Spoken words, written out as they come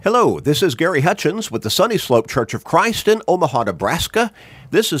Hello, this is Gary Hutchins with the Sunny Slope Church of Christ in Omaha, Nebraska.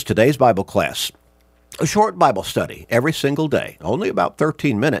 This is today's Bible class. A short Bible study every single day, only about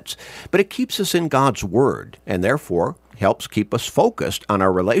 13 minutes, but it keeps us in God's Word and therefore helps keep us focused on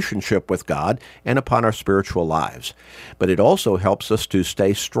our relationship with God and upon our spiritual lives. But it also helps us to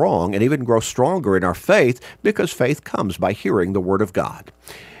stay strong and even grow stronger in our faith because faith comes by hearing the Word of God.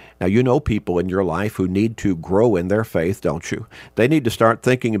 Now, you know people in your life who need to grow in their faith, don't you? They need to start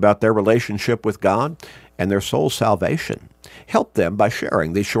thinking about their relationship with God and their soul's salvation. Help them by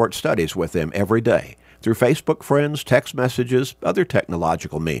sharing these short studies with them every day through Facebook friends, text messages, other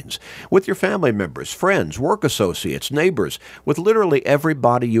technological means, with your family members, friends, work associates, neighbors, with literally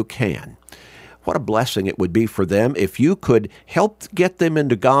everybody you can. What a blessing it would be for them if you could help get them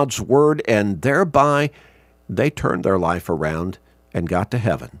into God's Word and thereby they turned their life around and got to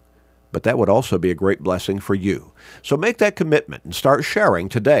heaven. But that would also be a great blessing for you. So make that commitment and start sharing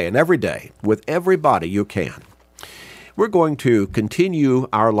today and every day with everybody you can. We're going to continue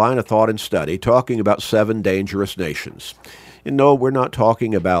our line of thought and study talking about 7 dangerous nations. And no, we're not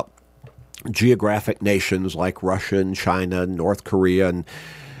talking about geographic nations like Russia and China and North Korea and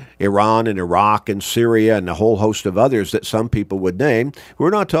Iran and Iraq and Syria and a whole host of others that some people would name. We're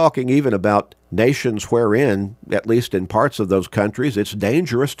not talking even about nations wherein, at least in parts of those countries, it's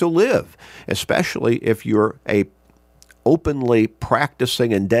dangerous to live, especially if you're a openly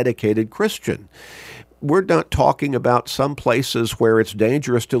practicing and dedicated Christian. We're not talking about some places where it's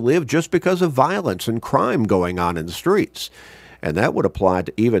dangerous to live just because of violence and crime going on in the streets. And that would apply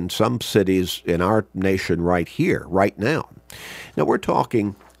to even some cities in our nation right here, right now. Now we're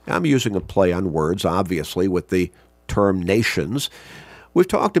talking, I'm using a play on words, obviously, with the term nations. We've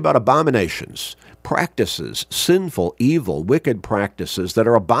talked about abominations, practices, sinful, evil, wicked practices that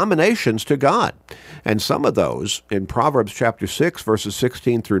are abominations to God. And some of those, in Proverbs chapter 6, verses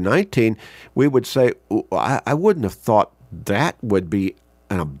 16 through 19, we would say, I wouldn't have thought that would be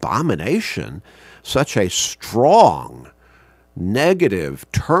an abomination, such a strong, negative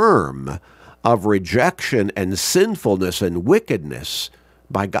term of rejection and sinfulness and wickedness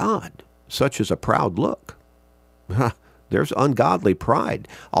by God, such as a proud look. There's ungodly pride,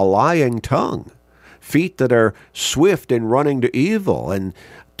 a lying tongue, feet that are swift in running to evil, and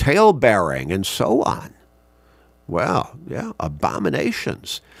tail-bearing, and so on. Well, yeah,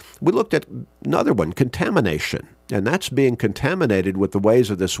 abominations. We looked at another one, contamination, and that's being contaminated with the ways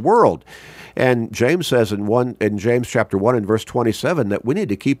of this world. And James says in James chapter 1 and verse 27 that we need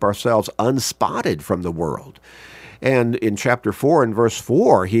to keep ourselves unspotted from the world. And in chapter 4 and verse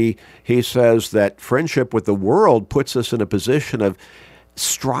 4, he says that friendship with the world puts us in a position of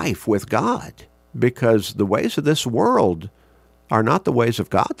strife with God because the ways of this world are not the ways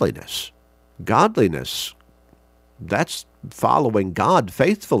of godliness. Godliness, that's following God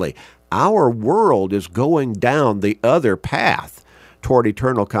faithfully. Our world is going down the other path toward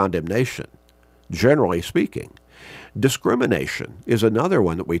eternal condemnation, generally speaking. Discrimination is another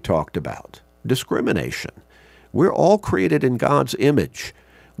one that we talked about. Discrimination. We're all created in God's image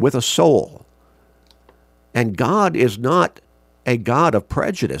with a soul. And God is not a God of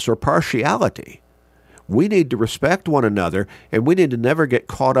prejudice or partiality. We need to respect one another, and we need to never get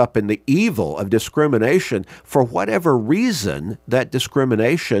caught up in the evil of discrimination for whatever reason that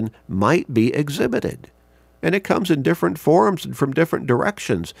discrimination might be exhibited. And it comes in different forms and from different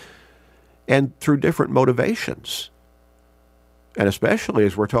directions and through different motivations. And especially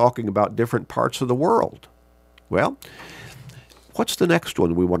as we're talking about different parts of the world. Well, what's the next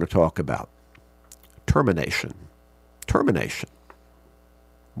one we want to talk about? Termination. Termination.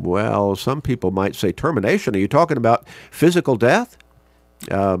 Well, some people might say termination. Are you talking about physical death?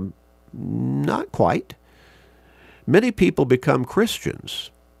 Not quite. Many people become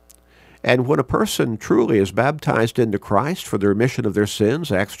Christians. And when a person truly is baptized into Christ for the remission of their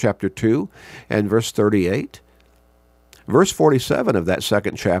sins, Acts chapter 2 and verse 38, verse 47 of that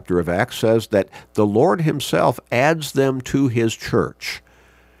second chapter of Acts says that the Lord himself adds them to his church,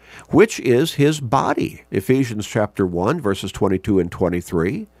 which is his body. Ephesians chapter 1, verses 22 and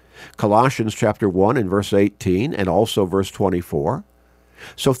 23, Colossians chapter 1 and verse 18, and also verse 24.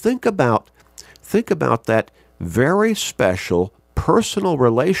 So think about that very special personal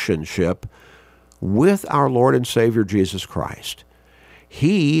relationship with our Lord and Savior Jesus Christ.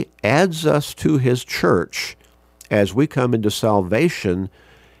 He adds us to his church as we come into salvation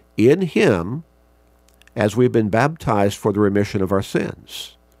in him as we've been baptized for the remission of our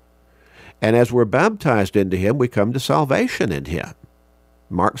sins. And as we're baptized into him, we come to salvation in him.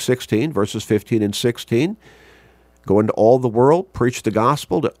 Mark 16, verses 15 and 16, go into all the world, preach the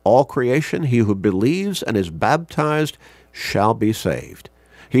gospel to all creation. He who believes and is baptized shall be saved.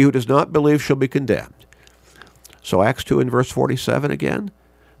 He who does not believe shall be condemned. So Acts 2 and verse 47 again,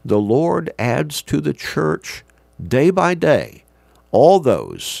 the Lord adds to the church day by day all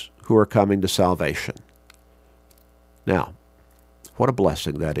those who are coming to salvation. Now, what a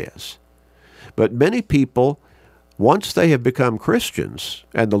blessing that is. But many people, once they have become Christians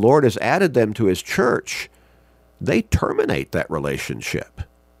and the Lord has added them to his church, they terminate that relationship.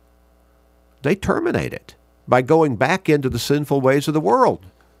 They terminate it by going back into the sinful ways of the world.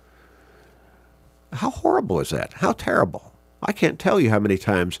 How horrible is that? How terrible. I can't tell you how many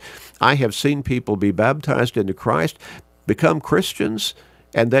times I have seen people be baptized into Christ, become Christians,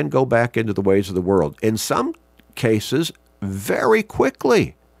 and then go back into the ways of the world. In some cases, very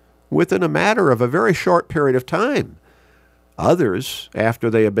quickly, within a matter of a very short period of time. Others, after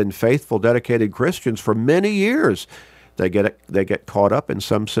they have been faithful, dedicated Christians for many years, they get caught up in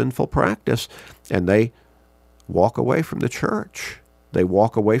some sinful practice, and they walk away from the church. They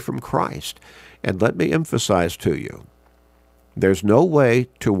walk away from Christ. And let me emphasize to you, there's no way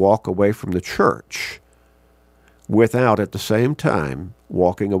to walk away from the church without at the same time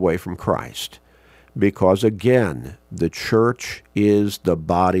walking away from Christ. Because again, the church is the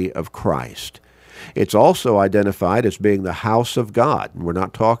body of Christ. It's also identified as being the house of God. And we're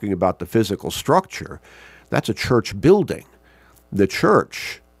not talking about the physical structure. That's a church building. The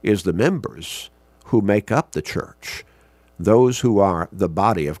church is the members who make up the church, those who are the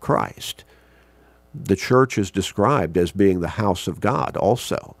body of Christ. The church is described as being the house of God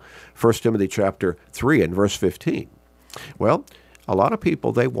also. 1 Timothy chapter 3 and verse 15. Well, a lot of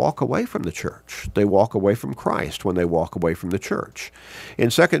people, they walk away from the church. They walk away from Christ when they walk away from the church. In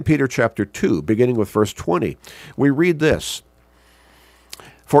 2 Peter chapter 2, beginning with verse 20, we read this.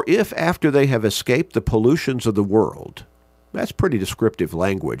 For if after they have escaped the pollutions of the world, that's pretty descriptive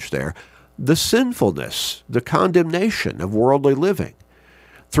language there, the sinfulness, the condemnation of worldly living,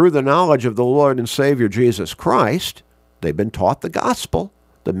 through the knowledge of the Lord and Savior Jesus Christ, they've been taught the gospel,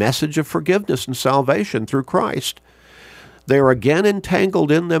 the message of forgiveness and salvation through Christ. They are again entangled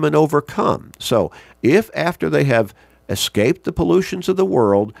in them and overcome. So, if after they have escaped the pollutions of the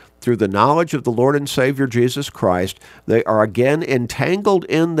world through the knowledge of the Lord and Savior Jesus Christ, they are again entangled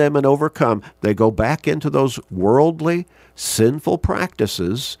in them and overcome, they go back into those worldly, sinful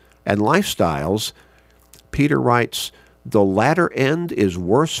practices and lifestyles, Peter writes, the latter end is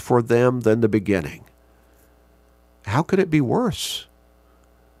worse for them than the beginning. How could it be worse?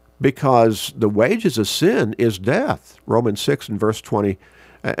 Because the wages of sin is death. Romans 6 and verse 23.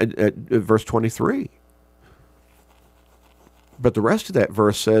 But the rest of that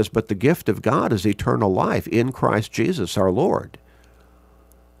verse says, but the gift of God is eternal life in Christ Jesus our Lord.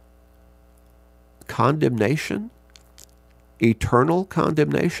 Condemnation? Eternal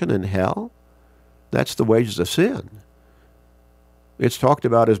condemnation in hell? That's the wages of sin. It's talked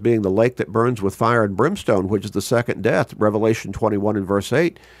about as being the lake that burns with fire and brimstone, which is the second death, Revelation 21 and verse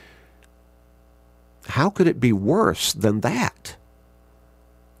 8. How could it be worse than that?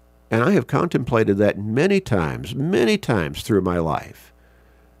 And I have contemplated that many times through my life.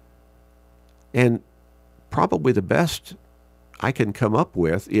 And probably the best I can come up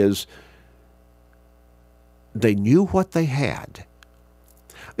with is they knew what they had.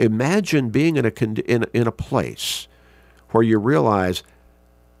 Imagine being in a place where you realize,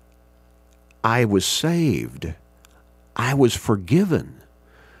 I was saved, I was forgiven,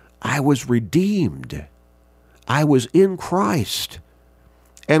 I was redeemed, I was in Christ,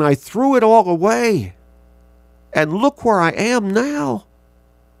 and I threw it all away, and look where I am now,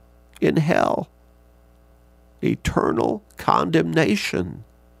 in hell, eternal condemnation,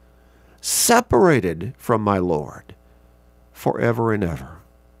 separated from my Lord forever and ever.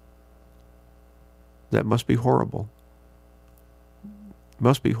 That must be horrible.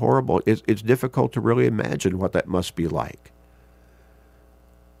 Must be horrible. It's difficult to really imagine what that must be like.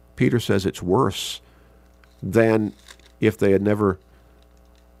 Peter says it's worse than if they had never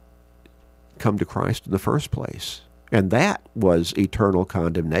come to Christ in the first place. And that was eternal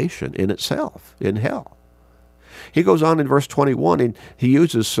condemnation in itself, in hell. He goes on in verse 21, and he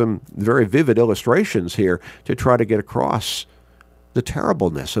uses some very vivid illustrations here to try to get across the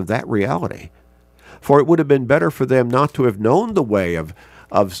terribleness of that reality. For it would have been better for them not to have known the way of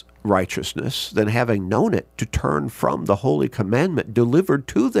righteousness than having known it to turn from the holy commandment delivered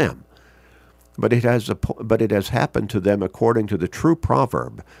to them. But it has happened to them according to the true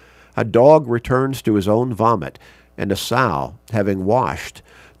proverb. A dog returns to his own vomit, and a sow, having washed,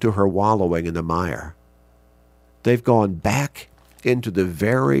 to her wallowing in the mire. They've gone back into the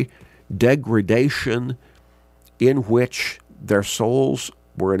very degradation in which their souls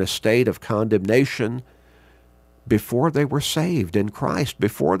were in a state of condemnation before they were saved in Christ,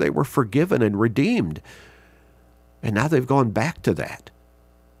 before they were forgiven and redeemed. And now they've gone back to that,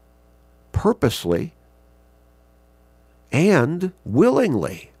 purposely and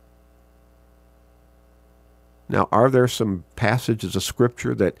willingly. Now, are there some passages of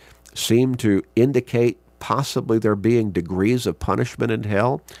Scripture that seem to indicate possibly there being degrees of punishment in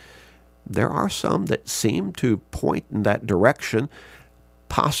hell? There are some that seem to point in that direction,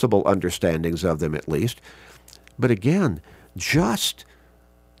 possible understandings of them at least. But again, just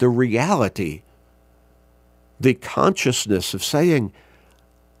the reality, the consciousness of saying,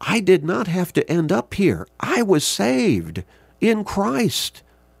 I did not have to end up here. I was saved in Christ.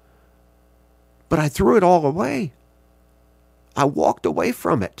 But I threw it all away. I walked away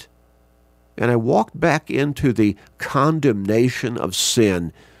from it. And I walked back into the condemnation of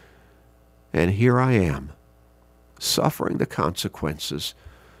sin. And here I am, suffering the consequences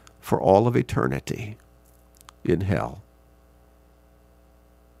for all of eternity in hell.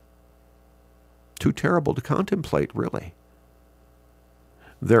 Too terrible to contemplate, really.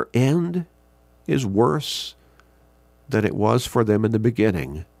 Their end is worse than it was for them in the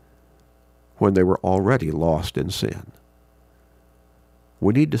beginning, when they were already lost in sin.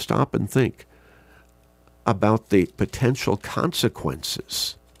 We need to stop and think about the potential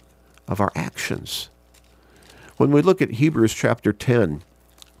consequences of our actions. When we look at Hebrews chapter 10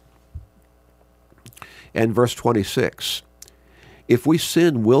 and verse 26, if we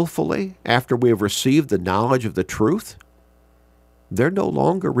sin willfully after we have received the knowledge of the truth, there no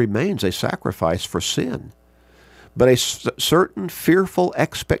longer remains a sacrifice for sin, but a certain fearful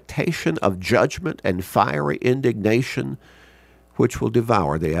expectation of judgment and fiery indignation which will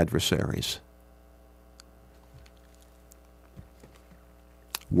devour the adversaries.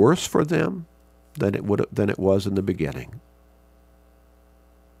 Worse for them than it was in the beginning.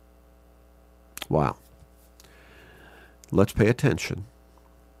 Wow. Let's pay attention.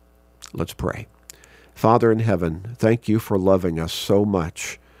 Let's pray. Father in heaven, thank you for loving us so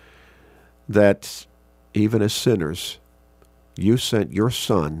much that even as sinners, you sent your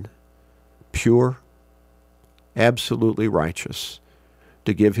Son, pure, absolutely righteous,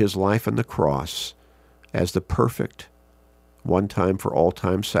 to give his life on the cross as the perfect, one-time for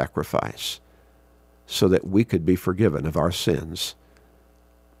all-time sacrifice, so that we could be forgiven of our sins,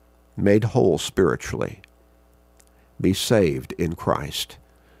 made whole spiritually, be saved in Christ,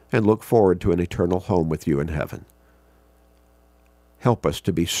 and look forward to an eternal home with you in heaven. Help us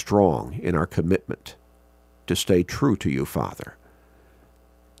to be strong in our commitment to stay true to you, Father,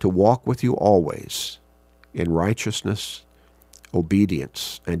 to walk with you always in righteousness,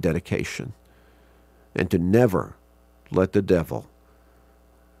 obedience, and dedication, and to never let the devil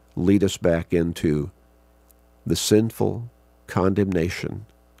lead us back into the sinful condemnation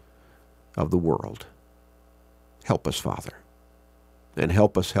of the world. Help us, Father, and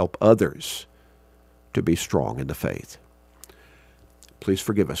help us help others to be strong in the faith. Please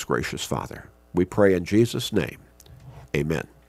forgive us, gracious Father. We pray in Jesus' name. Amen.